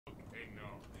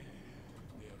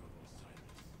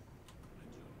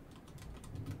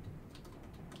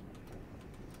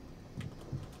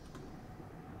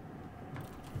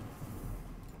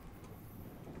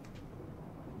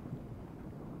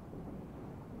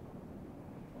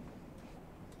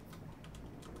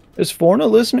Is Forna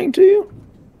listening to you?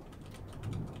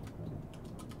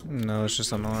 No, it's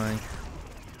just annoying.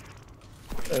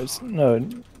 No,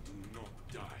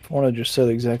 Forna just said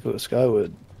exactly what Sky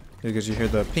would. Because you hear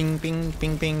the ping, ping,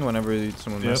 ping, ping whenever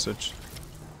someone message.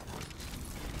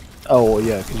 Oh, well,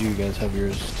 yeah, because you guys have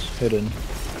yours hidden.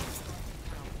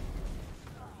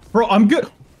 Bro, I'm good.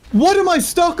 What am I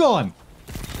stuck on?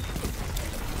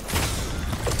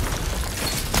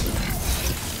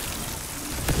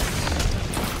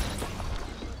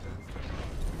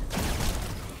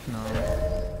 No.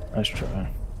 Nice try.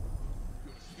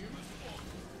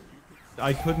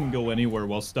 I couldn't go anywhere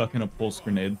while stuck in a pulse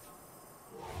grenade.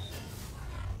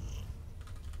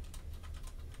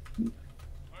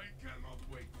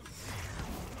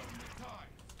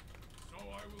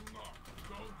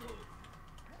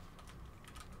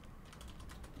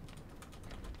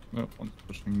 Oh, one's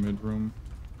pushing mid-room.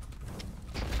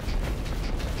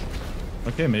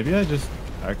 Okay, maybe I just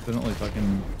accidentally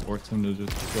fucking forced him to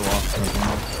just go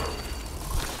off.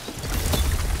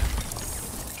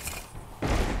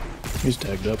 He's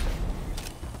tagged up.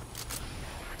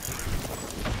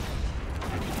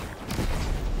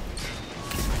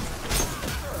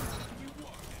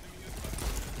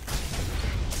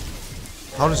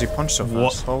 How does he punch so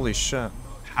fast? Holy shit.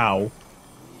 How?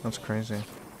 That's crazy.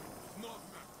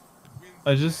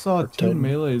 I just saw two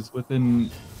melees within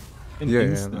an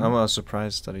instant. Yeah, I'm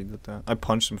surprised that he did that. I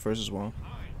punched him first as well.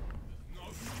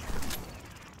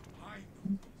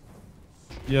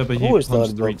 Yeah, but he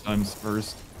punched 3 times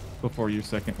first before your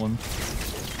second one.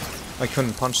 I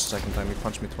couldn't punch the second time. He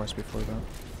punched me twice before that.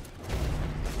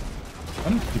 I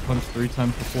don't know if he punched 3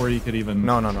 times before you could even...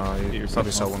 No. You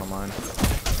probably saw one of mine.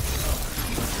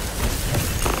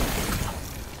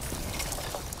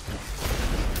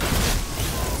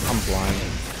 I'm blind.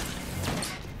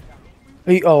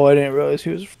 Oh, I didn't realize he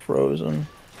was frozen.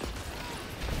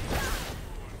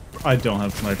 I don't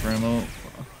have sniper ammo.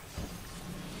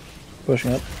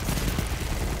 Pushing up.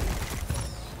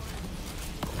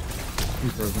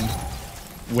 He's frozen.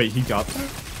 Wait, he got that?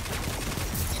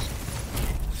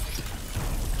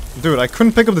 Dude, I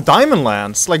couldn't pick up the diamond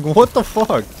lance. Like, what the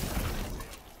fuck?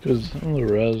 Because of the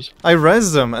res. I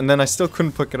rezzed him, and then I still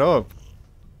couldn't pick it up.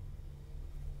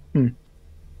 Hmm.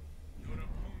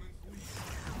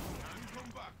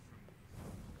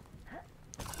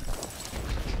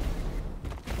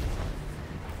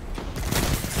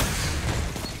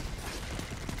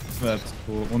 That's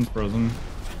cool. One's frozen.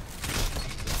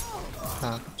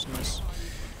 Ah, that's nice.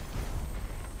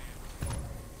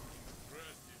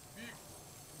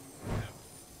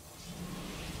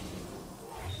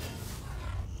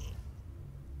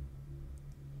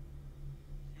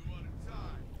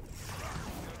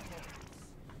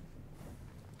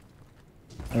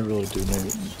 I really do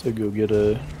need to go get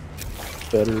a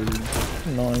better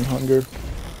gnawing hunger.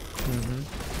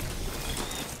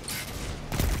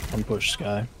 And push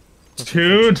Sky.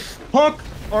 Dude, fuck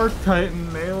Arc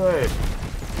Titan melee.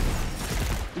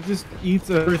 It just eats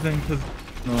everything because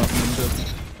no, it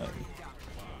doesn't.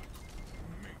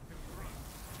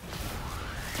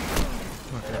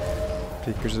 Okay.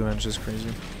 Peeker's Revenge is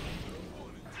crazy.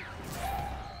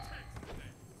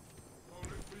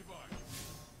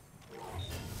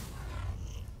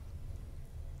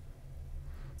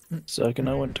 Second,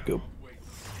 I went to go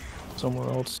somewhere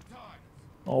else.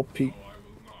 I'll peek.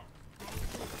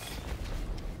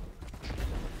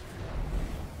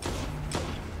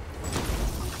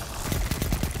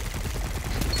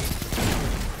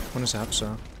 One is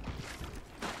Apsa.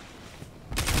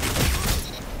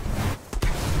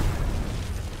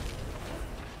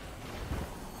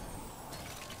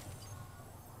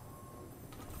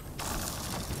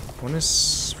 One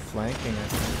is flanking, I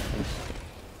think.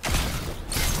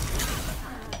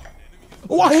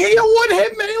 Oh, I hate a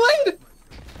one-hit melee!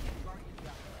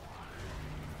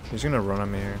 He's gonna run on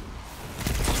me here.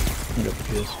 Yep,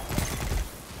 he is.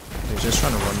 He's just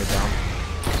trying to run me down.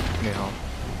 I need help.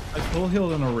 I full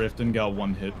healed in a rift and got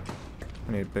 1 hit.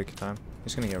 I need big time.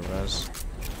 He's gonna get res.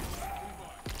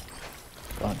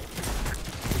 Fine.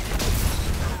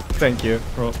 Thank you.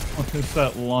 Bro, what is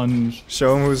that lunge?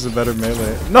 Show him who's the better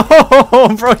melee. No,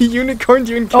 bro, he unicorned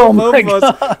you and Oh killed my both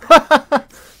of us.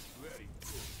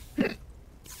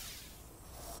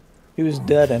 He was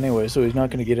dead anyway, so he's not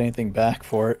going to get anything back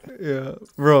for it. Yeah,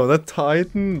 bro, that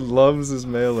Titan loves his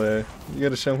melee. You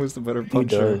gotta show him who's the better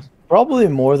puncher. He does. Probably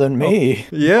more than me.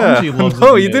 Yeah. Bungie loves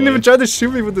No, his he didn't melee. even try to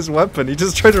shoot me with this weapon. He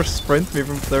just tried to sprint me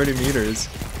from 30 meters.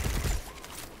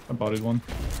 I bodied one.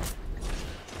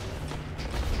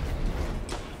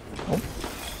 Oh.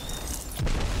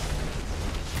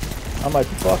 I might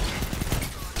be fucked.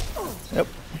 Yep.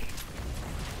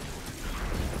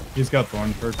 He's got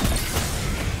thorn perk.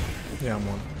 Yeah, I'm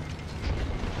one.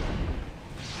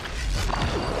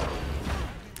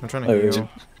 I'm trying Oh, to heal.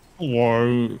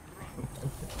 Whoa.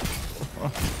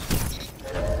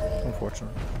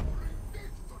 Unfortunate.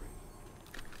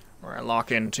 We're a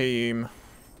lock-in team.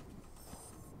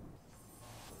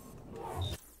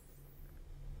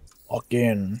 Lock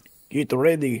in. Get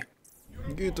ready.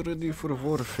 Get ready for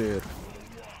warfare.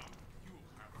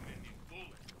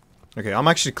 Okay, I'm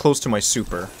actually close to my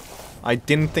super. I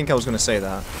didn't think I was gonna say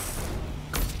that.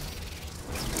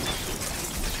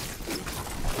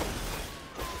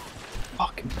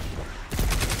 Fuck.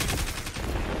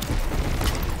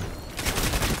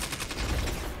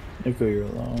 Nico, you're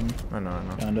alone. I know.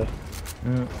 Kinda.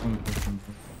 Yeah,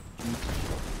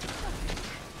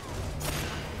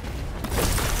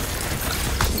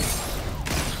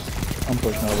 I'm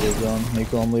pushing over the zone.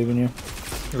 Nico, I'm leaving you.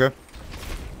 Okay.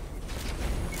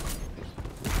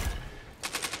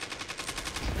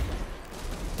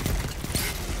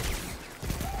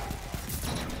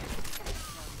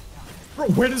 Bro,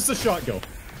 where does the shot go?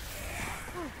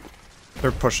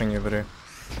 They're pushing you, buddy.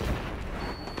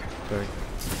 Big.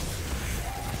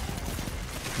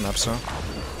 Napsa.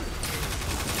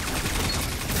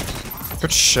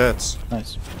 Good shit.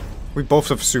 Nice. We both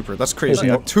have super. That's crazy. There's I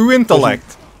no- have 2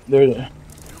 intellect. There.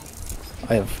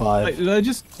 I have 5. Did I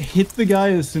just hit the guy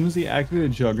as soon as he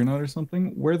activated Juggernaut or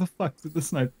something? Where the fuck did the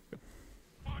sniper go?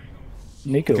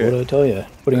 Nico, Okay. what did I tell you?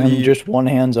 Putting on just one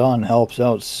hands on helps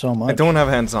out so much. I don't have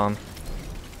hands on.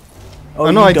 Oh,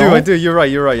 Oh no, you I don't? do. You're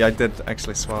right. I did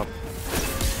actually swap.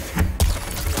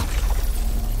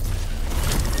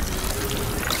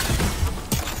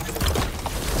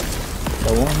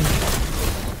 That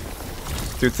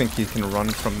one? Do you think he can run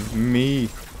from me?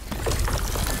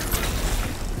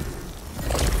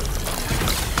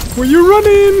 Were you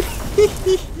running?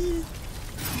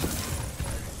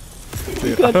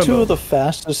 You got 2 of the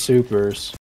fastest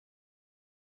supers.